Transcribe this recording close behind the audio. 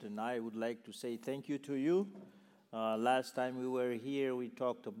And I would like to say thank you to you. Last time we were here, we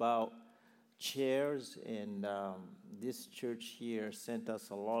talked about chairs, and this church here sent us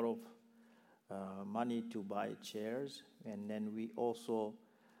a lot of money to buy chairs, and then we also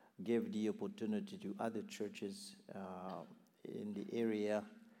gave the opportunity to other churches in the area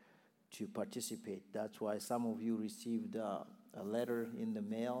to participate. That's why some of you received a letter in the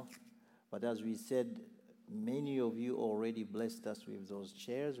mail. But as we said, many of you already blessed us with those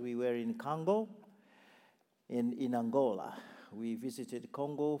chairs. We were in Congo, in Angola. We visited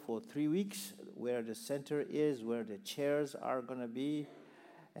Congo for 3 weeks, where the center is, where the chairs are going to be.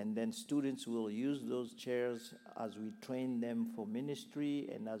 And then students will use those chairs as we train them for ministry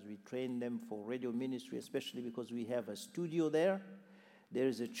and as we train them for radio ministry, especially because we have a studio there. There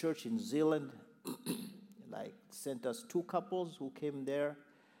is a church in Zealand, sent us 2 couples who came there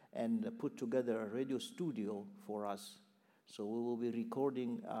and put together a radio studio for us. So we will be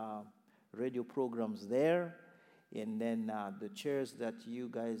recording radio programs there. And then the chairs that you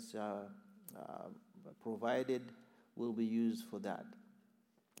guys provided will be used for that.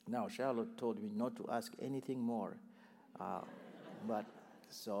 Now, Charlotte told me not to ask anything more.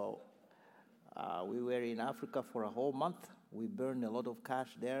 We were in Africa for a whole month. We burned a lot of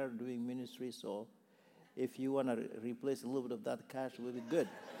cash there doing ministry. So if you want to replace a little bit of that cash, it will be good.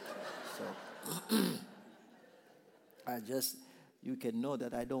 So you can know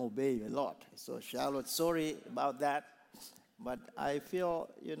that I don't obey a lot. So Charlotte, sorry about that. But I feel,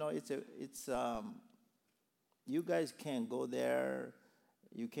 you guys can't go there.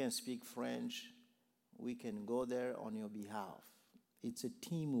 You can't speak French. We can go there on your behalf. It's a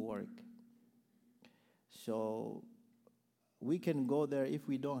teamwork. So we can go there. If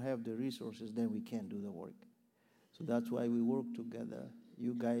we don't have the resources, then we can't do the work. So that's why we work together.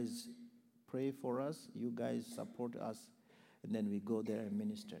 You guys pray for us. You guys support us. And then we go there and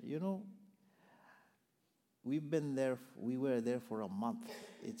minister. We've been there. We were there for a month.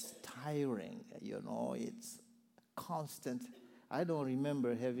 It's tiring. It's constant. I don't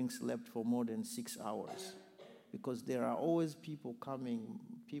remember having slept for more than 6 hours because there are always people coming.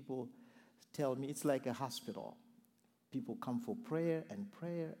 People tell me it's like a hospital. People come for prayer, and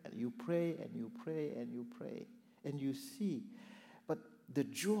you pray, and you pray, and you pray, and you see. But the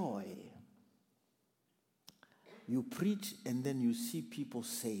joy, you preach, and then you see people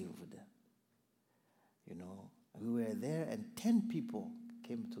saved. We were there, and 10 people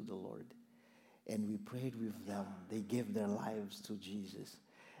came to the Lord. And we prayed with them. They gave their lives to Jesus.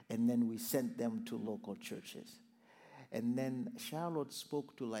 And then we sent them to local churches. And then Charlotte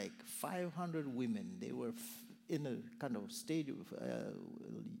spoke to 500 women. They were in a kind of stadium,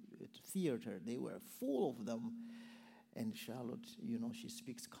 theater. They were full of them. And Charlotte, she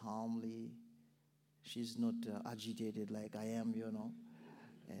speaks calmly. She's not agitated like I am,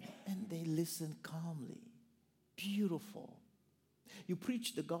 And they listen calmly. Beautiful. You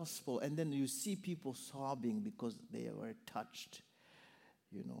preach the gospel, and then you see people sobbing because they were touched.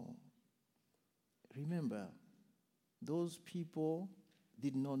 Remember, those people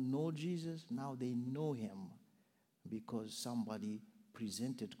did not know Jesus. Now they know him because somebody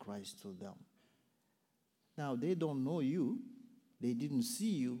presented Christ to them. Now they don't know you. They didn't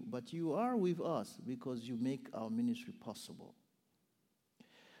see you, but you are with us because you make our ministry possible.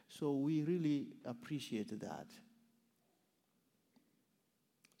 So we really appreciate that.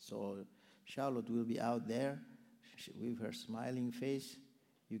 So Charlotte will be out there with her smiling face.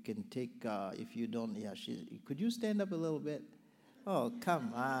 You can take, if you don't, could you stand up a little bit? Oh,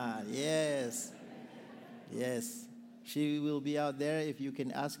 come on, yes. Yes, she will be out there. If you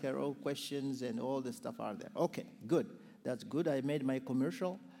can ask her all questions and all the stuff are there. Okay, good. That's good. I made my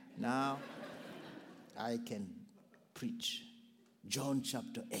commercial. Now I can preach. John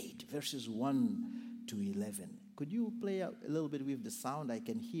chapter 8, verses 1 to 11. Could you play a little bit with the sound? I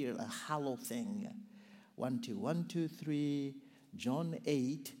can hear a hollow thing. 1, 2, 1, 2, 3. John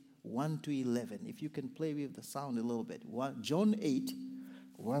 8, 1 to 11. If you can play with the sound a little bit. John 8,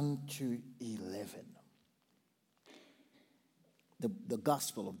 1 to 11. The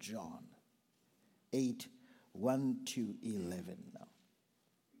Gospel of John 8, 1 to 11 now.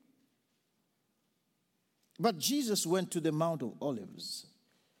 But Jesus went to the Mount of Olives.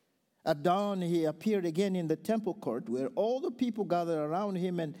 At dawn, he appeared again in the temple court where all the people gathered around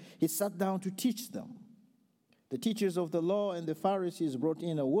him, and he sat down to teach them. The teachers of the law and the Pharisees brought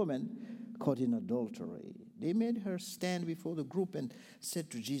in a woman caught in adultery. They made her stand before the group and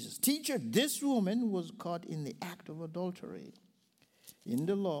said to Jesus, "Teacher, this woman was caught in the act of adultery. In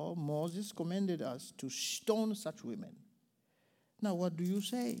the law, Moses commanded us to stone such women. Now, what do you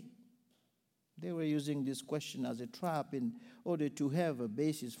say?" They were using this question as a trap in order to have a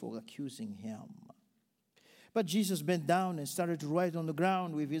basis for accusing him. But Jesus bent down and started to write on the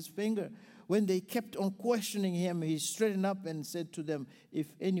ground with his finger. When they kept on questioning him, he straightened up and said to them,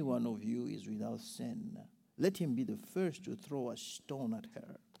 "If any one of you is without sin, let him be the first to throw a stone at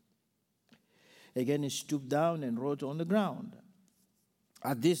her." Again he stooped down and wrote on the ground.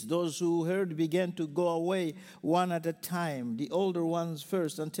 At this, those who heard began to go away one at a time, the older ones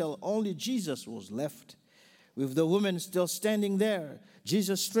first, until only Jesus was left, with the woman still standing there.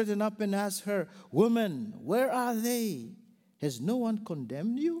 Jesus straightened up and asked her, "Woman, where are they? Has no one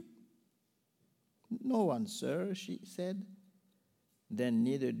condemned you?" "No one, sir," she said. "Then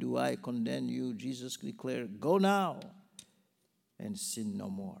neither do I condemn you," Jesus declared. "Go now and sin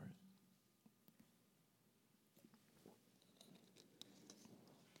no more."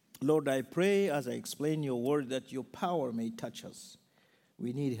 Lord, I pray as I explain your word that your power may touch us.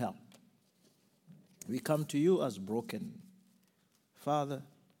 We need help. We come to you as broken. Father,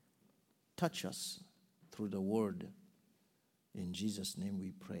 touch us through the word. In Jesus' name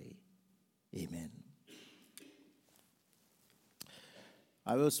we pray. Amen.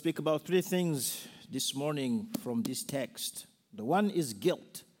 I will speak about three things this morning from this text. The one is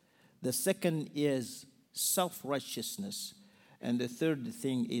guilt. The second is self-righteousness. And the third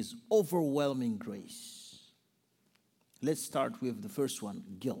thing is overwhelming grace. Let's start with the first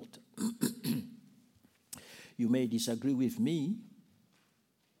one, guilt. You may disagree with me,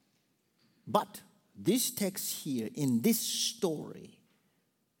 but this text here in this story,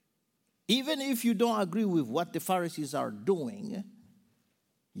 even if you don't agree with what the Pharisees are doing,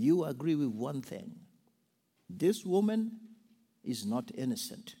 you agree with one thing. This woman is not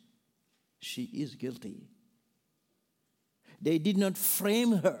innocent. She is guilty. They did not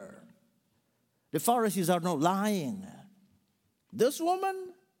frame her. The Pharisees are not lying. This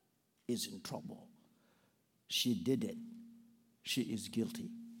woman is in trouble. She did it. She is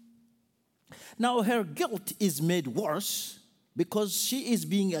guilty. Now her guilt is made worse because she is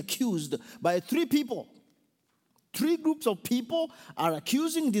being accused by three people. Three groups of people are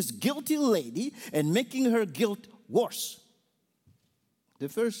accusing this guilty lady and making her guilt worse. The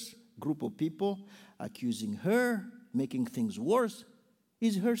first group of people accusing her, making things worse,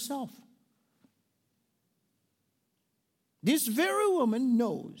 is herself. This very woman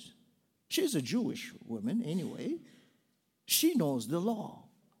knows. She's a Jewish woman anyway. She knows the law.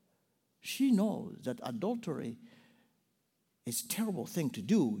 She knows that adultery is a terrible thing to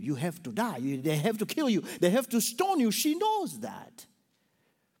do. You have to die. They have to kill you. They have to stone you. She knows that.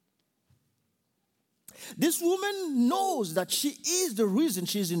 This woman knows that she is the reason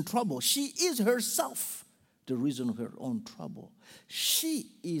she's in trouble. She is herself the reason of her own trouble.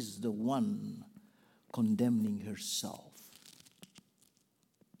 She is the one condemning herself.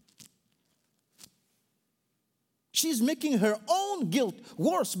 She's making her own guilt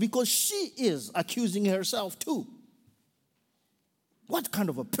worse because she is accusing herself too. What kind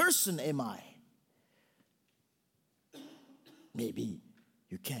of a person am I? Maybe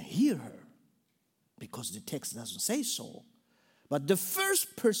you can't hear her because the text doesn't say so. But the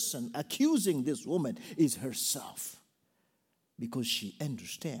first person accusing this woman is herself because she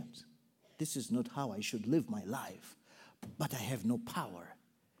understands this is not how I should live my life, but I have no power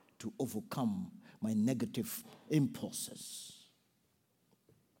to overcome my negative impulses.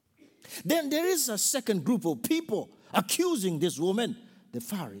 Then there is a second group of people accusing this woman, the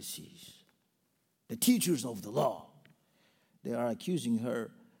Pharisees, the teachers of the law. They are accusing her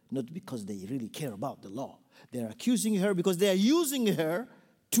not because they really care about the law. They are accusing her because they are using her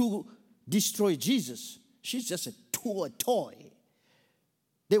to destroy Jesus. She's just a toy.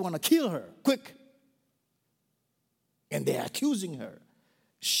 They want to kill her quick. And they are accusing her.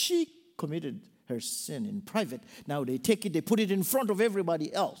 She committed her sin in private. Now they take it, they put it in front of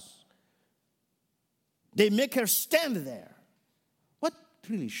everybody else. They make her stand there. What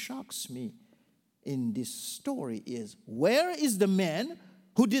really shocks me in this story is, where is the man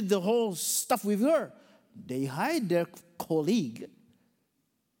who did the whole stuff with her? They hide their colleague.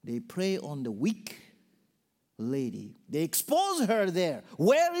 They prey on the weak lady. They expose her there.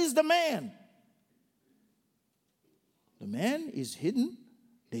 Where is the man? The man is hidden.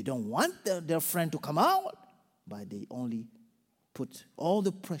 They don't want their friend to come out, but they only put all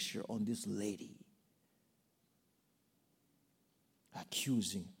the pressure on this lady,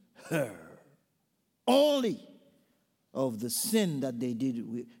 accusing her only of the sin that they did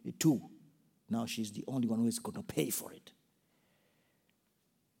too. Now she's the only one who is going to pay for it.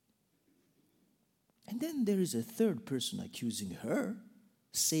 And then there is a third person accusing her,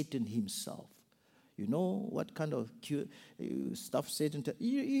 Satan himself. You know what kind of stuff Satan tells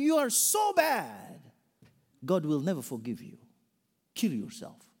you? You are so bad. God will never forgive you. Kill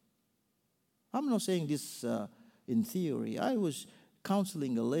yourself. I'm not saying this in theory. I was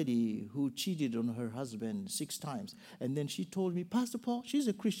counseling a lady who cheated on her husband 6 times. And then she told me, Pastor Paul, she's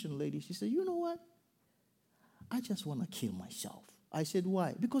a Christian lady. She said, you know what? I just want to kill myself. I said,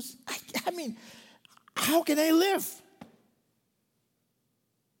 why? Because, I mean, how can I live?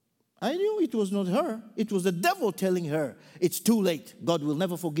 I knew it was not her. It was the devil telling her, it's too late. God will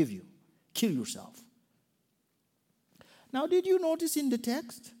never forgive you. Kill yourself. Now, did you notice in the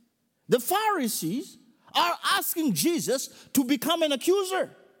text? The Pharisees are asking Jesus to become an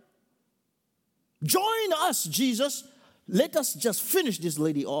accuser. Join us, Jesus. Let us just finish this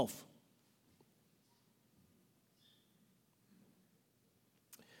lady off.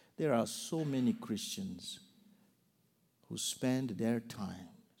 There are so many Christians who spend their time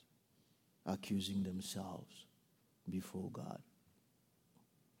accusing themselves before God.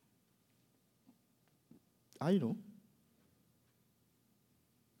 I know.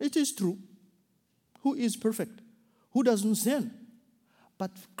 It is true. Who is perfect? Who doesn't sin?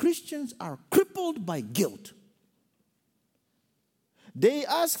 But Christians are crippled by guilt. They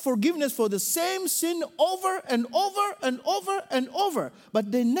ask forgiveness for the same sin over and over and over and over,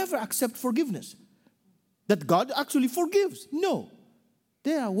 but they never accept forgiveness. That God actually forgives. No.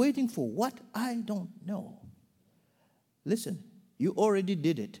 They are waiting for what I don't know. Listen, you already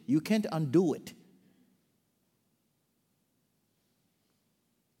did it. You can't undo it.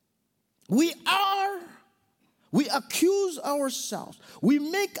 We accuse ourselves. We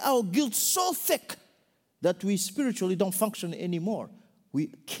make our guilt so thick that we spiritually don't function anymore. We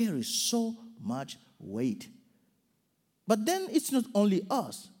carry so much weight. But then it's not only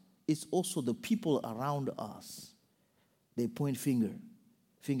us, it's also the people around us. They point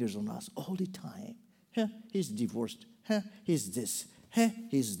fingers on us all the time. He's divorced. He's this.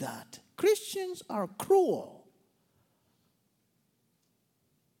 He's that. Christians are cruel.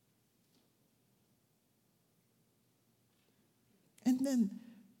 And then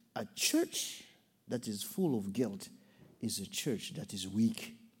a church that is full of guilt is a church that is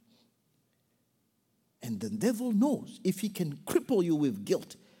weak. And the devil knows if he can cripple you with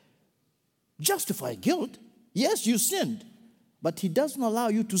guilt, justify guilt. Yes, you sinned, but he doesn't allow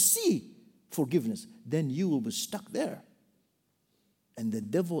you to see forgiveness. Then you will be stuck there. And the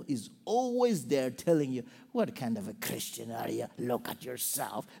devil is always there telling you, what kind of a Christian are you? Look at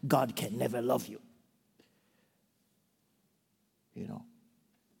yourself. God can never love you. You know,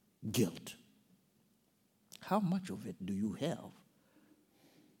 guilt. How much of it do you have?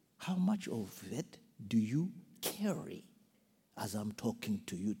 How much of it do you carry as I'm talking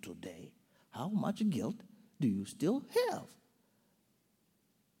to you today? How much guilt do you still have?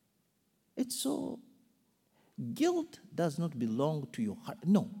 It's so, guilt does not belong to your heart.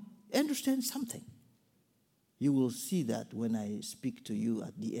 No, understand something. You will see that when I speak to you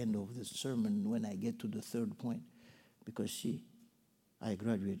at the end of the sermon, when I get to the 3rd point, because I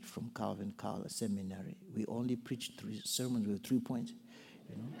graduated from Calvin College Seminary. We only preached 3 sermons with 3 points,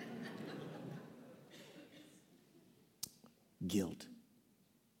 you know. Guilt.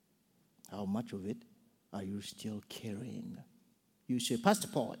 How much of it are you still carrying? You say, Pastor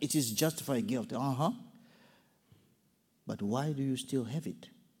Paul, it is justified guilt. But why do you still have it?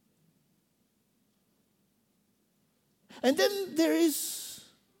 And then there is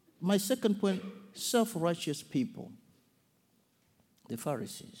my second point, self-righteous people. The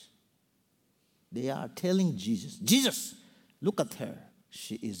Pharisees. They are telling Jesus, Jesus, look at her.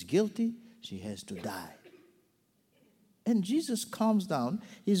 She is guilty. She has to die. And Jesus calms down.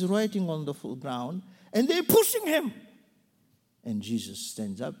 He's writing on the ground, and they're pushing him. And Jesus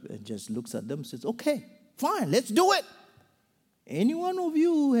stands up and just looks at them and says, okay, fine, let's do it. Any one of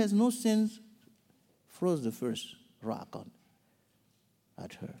you who has no sins, throws the first rock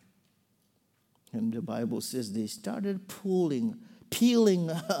at her. And the Bible says they started peeling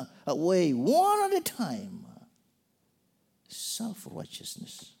away one at a time.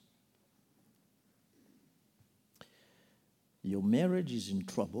 Self-righteousness. Your marriage is in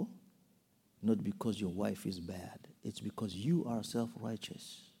trouble, not because your wife is bad. It's because you are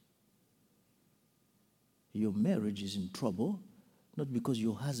self-righteous. Your marriage is in trouble, not because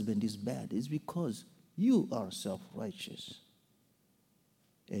your husband is bad. It's because you are self-righteous.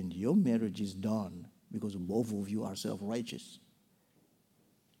 And your marriage is done because both of you are self-righteous.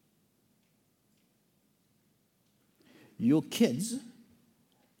 Your kids,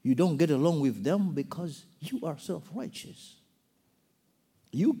 you don't get along with them because you are self-righteous.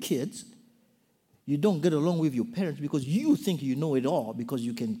 You kids, you don't get along with your parents because you think you know it all because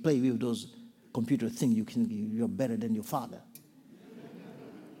you can play with those computer think you're better than your father.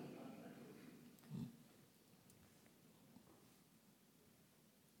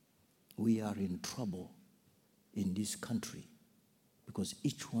 We are in trouble in this country because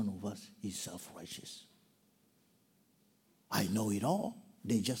each one of us is self-righteous. I know it all.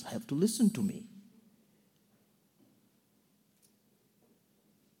 They just have to listen to me.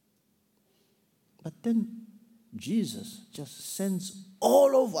 But then Jesus just sends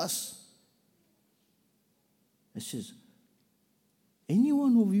all of us. It says, any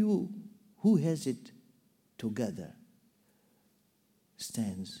one of you who has it together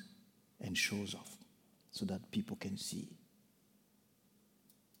stands and shows off so that people can see.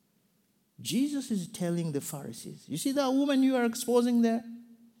 Jesus is telling the Pharisees, you see that woman you are exposing there?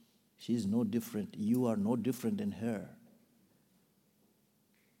 She is no different. You are no different than her.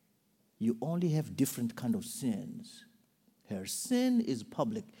 You only have different kind of sins. Her sin is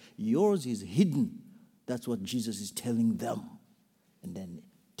public. Yours is hidden. That's what Jesus is telling them. And then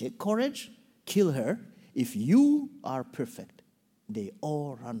take courage, kill her. If you are perfect, they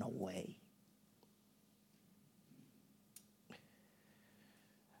all run away.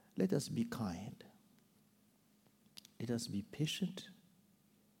 Let us be kind. Let us be patient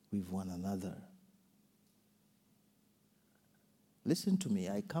with one another. Listen to me.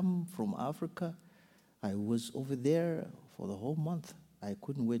 I come from Africa. I was over there for the whole month. I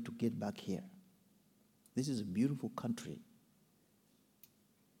couldn't wait to get back here. This is a beautiful country.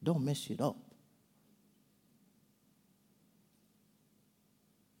 Don't mess it up.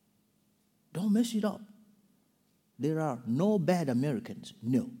 Don't mess it up. There are no bad Americans.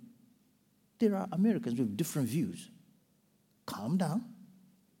 No. There are Americans with different views. Calm down,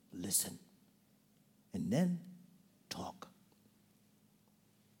 listen, and then talk.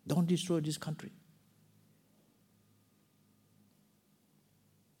 Don't destroy this country.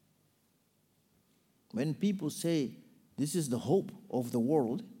 When people say this is the hope of the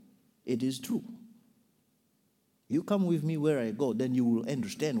world, it is true. You come with me where I go, then you will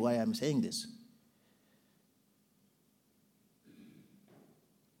understand why I'm saying this.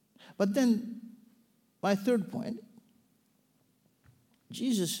 But then, my third point,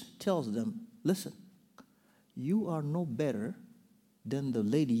 Jesus tells them, listen, you are no better than the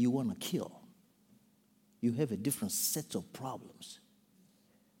lady you want to kill. You have a different set of problems.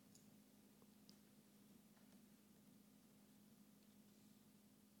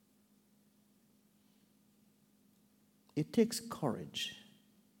 It takes courage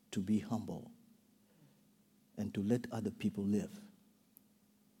to be humble and to let other people live.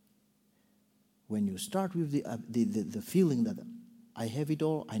 When you start with the feeling that I have it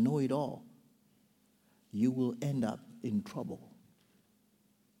all, I know it all, you will end up in trouble.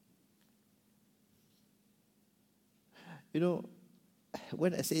 You know,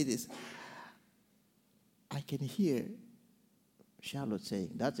 when I say this, I can hear Charlotte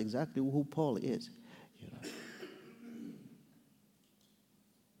saying, that's exactly who Paul is. You know.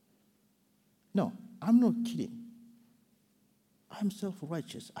 No, I'm not kidding. I'm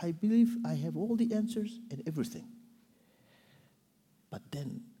self-righteous. I believe I have all the answers and everything. But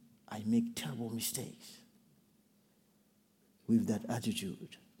then I make terrible mistakes with that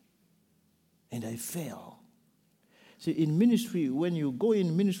attitude. And I fail. See, in ministry, when you go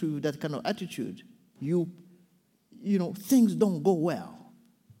in ministry with that kind of attitude, you know, things don't go well.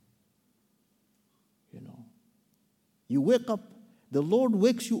 You know, you wake up, the Lord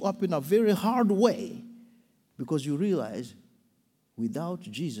wakes you up in a very hard way because you realize without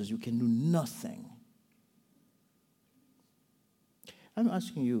Jesus, you can do nothing. I'm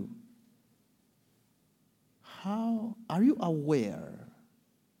asking you, how are you aware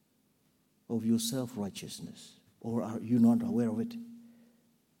of your self-righteousness? Or are you not aware of it?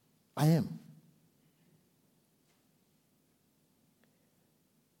 I am.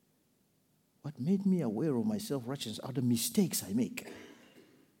 What made me aware of my self-righteousness are the mistakes I make.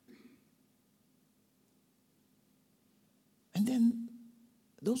 And then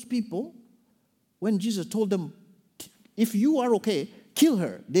those people, when Jesus told them, if you are okay, kill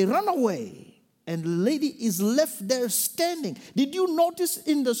her, they run away. And the lady is left there standing. Did you notice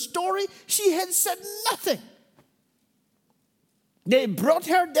in the story, she had said nothing. They brought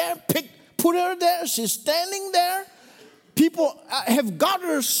her there, put her there, she's standing there. People have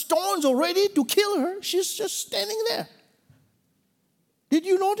gathered stones already to kill her. She's just standing there. Did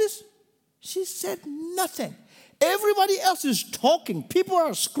you notice? She said nothing. Everybody else is talking. People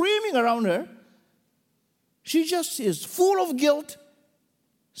are screaming around her. She just is full of guilt,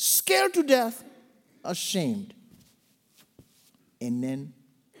 scared to death, ashamed. And then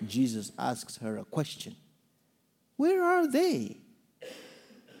Jesus asks her a question. Where are they?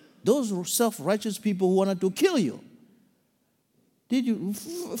 Those self-righteous people who wanted to kill you. Did you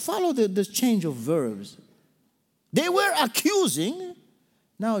follow the change of verbs? They were accusing.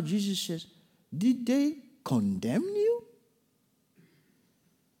 Now Jesus says, did they condemn you?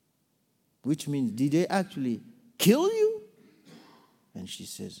 Which means, did they actually kill you? And she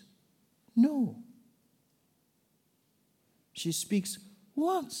says, no. She speaks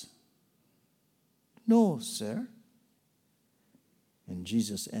once. No, sir. And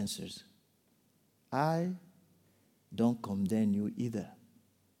Jesus answers, I don't condemn you either.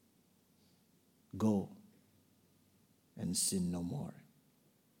 Go and sin no more.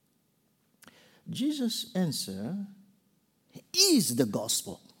 Jesus' answer is the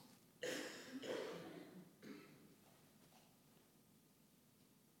gospel.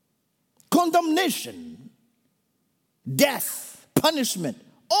 Condemnation, death, punishment,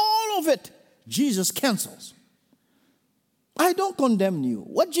 all of it, Jesus cancels. I don't condemn you.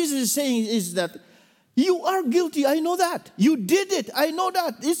 What Jesus is saying is that you are guilty. I know that. You did it. I know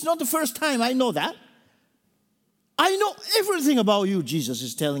that. It's not the first time. I know that. I know everything about you, Jesus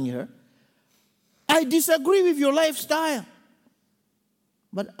is telling her. I disagree with your lifestyle.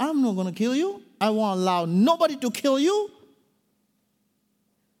 But I'm not going to kill you. I won't allow nobody to kill you.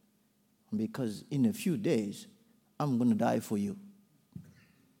 Because in a few days, I'm going to die for you.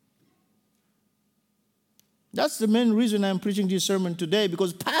 That's the main reason I'm preaching this sermon today,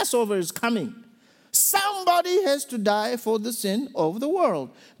 because Passover is coming. Somebody has to die for the sin of the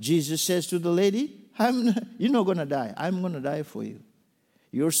world. Jesus says to the lady, you're not going to die. I'm going to die for you.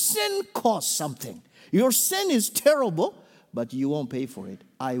 Your sin costs something. Your sin is terrible, but you won't pay for it.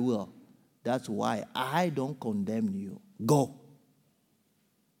 I will. That's why I don't condemn you. Go.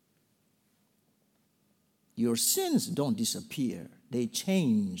 Your sins don't disappear. They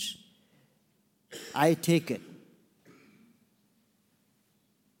change. I take it.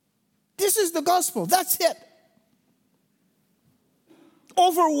 This is the gospel. That's it.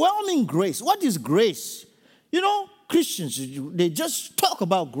 Overwhelming grace. What is grace? You know, Christians, they just talk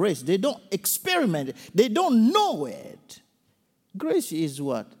about grace. They don't experiment it. They don't know it. Grace is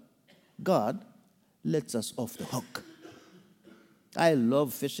what? God lets us off the hook. I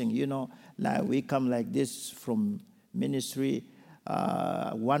love fishing. You know, like we come like this from ministry,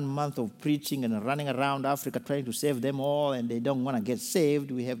 1 month of preaching and running around Africa trying to save them all, and they don't want to get saved.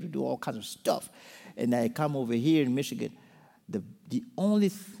 We have to do all kinds of stuff. And I come over here in Michigan. The only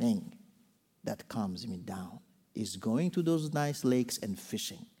thing that calms me down is going to those nice lakes and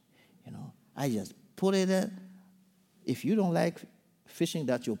fishing. You know, I just put it in. If you don't like fishing,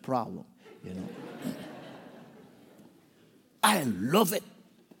 that's your problem. You know, I love it.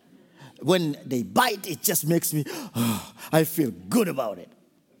 When they bite, it just makes me, I feel good about it.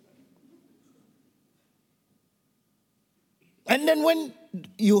 And then when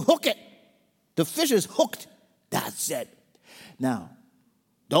you hook it, the fish is hooked. That's it. Now,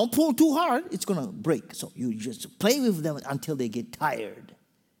 don't pull too hard. It's going to break. So you just play with them until they get tired.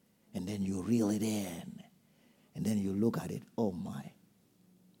 And then you reel it in. And then you look at it. Oh, my.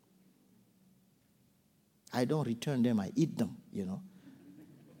 I don't return them. I eat them, you know.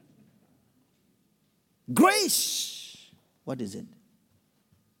 Grace, what is it?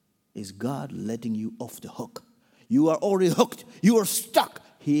 Is God letting you off the hook. You are already hooked. You are stuck.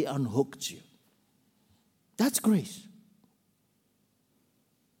 He unhooked you. That's grace.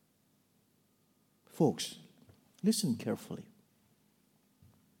 Folks, listen carefully.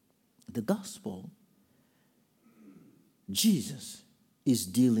 The gospel, Jesus is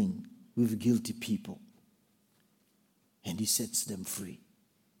dealing with guilty people. And he sets them free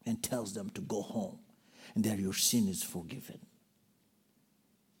and tells them to go home. And that your sin is forgiven.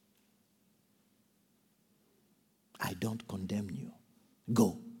 I don't condemn you.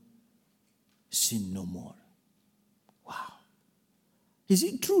 Go. Sin no more. Wow. Is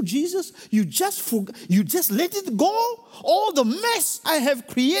it true, Jesus? You just let it go? All the mess I have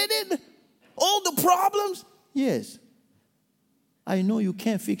created? All the problems? Yes. I know you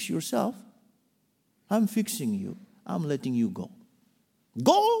can't fix yourself. I'm fixing you. I'm letting you go.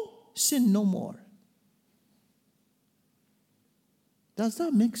 Go. Sin no more. Does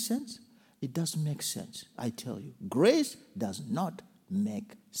that make sense? It doesn't make sense, I tell you. Grace does not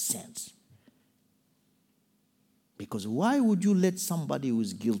make sense. Because why would you let somebody who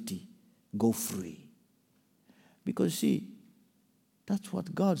is guilty go free? Because, see, that's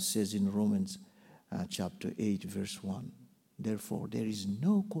what God says in Romans chapter 8, verse 1. Therefore, there is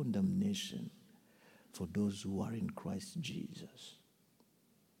no condemnation for those who are in Christ Jesus.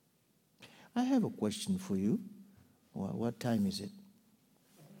 I have a question for you. Well, what time is it?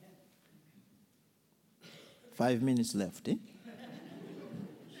 5 minutes left, eh?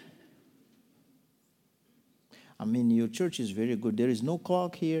 I mean, your church is very good. There is no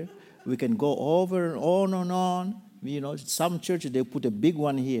clock here. We can go over and on and on. You know, some churches, they put a big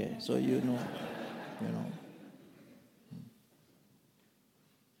one here. So, you know.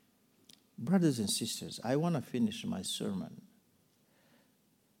 Brothers and sisters, I want to finish my sermon.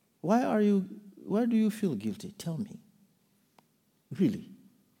 Why do you feel guilty? Tell me. Really.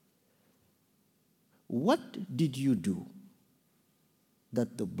 What did you do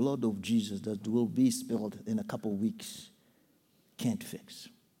that the blood of Jesus that will be spilled in a couple weeks can't fix?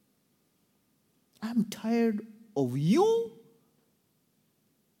 I'm tired of you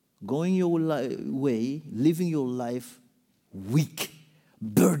going your way, living your life weak,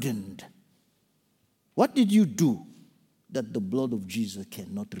 burdened. What did you do that the blood of Jesus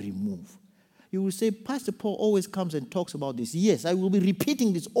cannot remove? You will say, Pastor Paul always comes and talks about this. Yes, I will be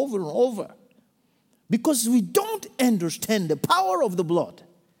repeating this over and over. Because we don't understand the power of the blood.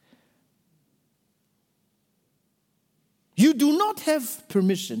 You do not have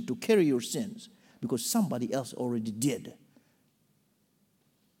permission to carry your sins because somebody else already did.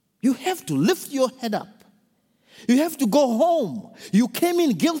 You have to lift your head up. You have to go home. You came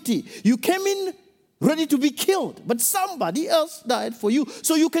in guilty. You came in ready to be killed. But somebody else died for you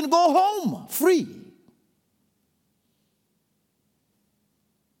so you can go home free.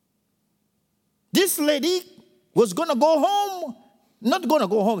 This lady was going to go home. Not going to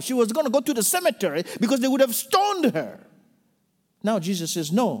go home. She was going to go to the cemetery because they would have stoned her. Now Jesus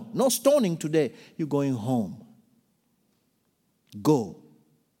says, no stoning today. You're going home. Go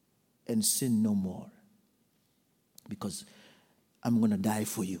and sin no more. Because I'm going to die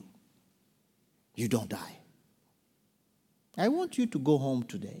for you. You don't die. I want you to go home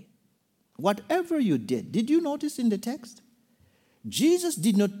today. Whatever you did you notice in the text? Jesus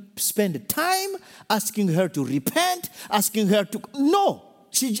did not spend time asking her to repent, asking her to... No.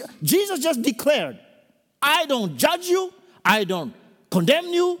 Jesus just declared, I don't judge you. I don't condemn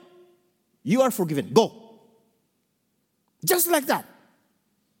you. You are forgiven. Go. Just like that.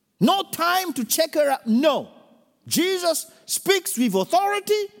 No time to check her out. No. Jesus speaks with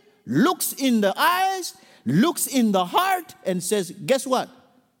authority, looks in the eyes, looks in the heart, and says, guess what?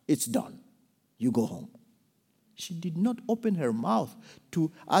 It's done. You go home. She did not open her mouth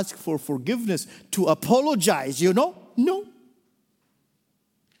to ask for forgiveness, to apologize, No.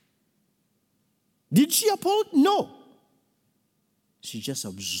 Did she apologize? No. She just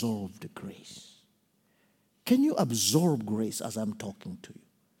absorbed the grace. Can you absorb grace as I'm talking to you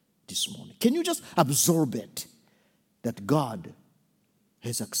this morning? Can you just absorb it? That God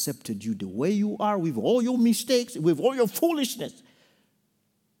has accepted you the way you are with all your mistakes, with all your foolishness.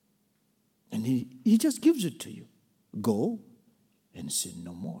 And he just gives it to you. Go and sin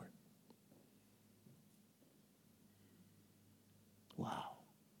no more. Wow.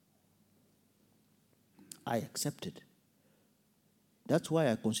 I accept it. That's why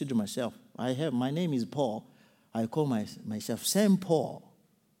I consider myself, my name is Paul. I call myself Saint Paul.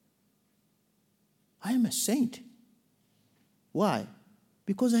 I am a saint. Why?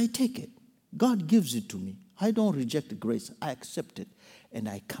 Because I take it. God gives it to me. I don't reject the grace. I accept it. And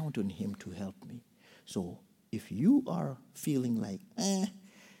I count on him to help me. So if you are feeling like,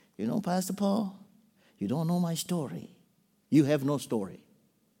 Pastor Paul, you don't know my story. You have no story.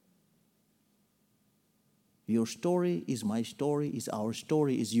 Your story is my story, is our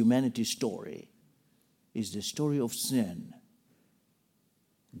story, is humanity's story. Is the story of sin.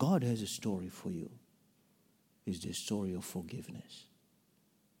 God has a story for you. Is the story of forgiveness.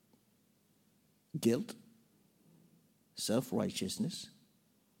 Guilt, self-righteousness,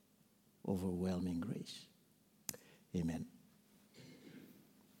 overwhelming grace. Amen.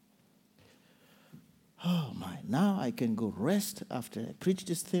 Oh my, now I can go rest after I preach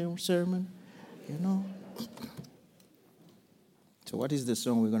this sermon, So what is the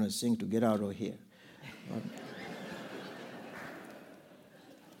song we're going to sing to get out of here?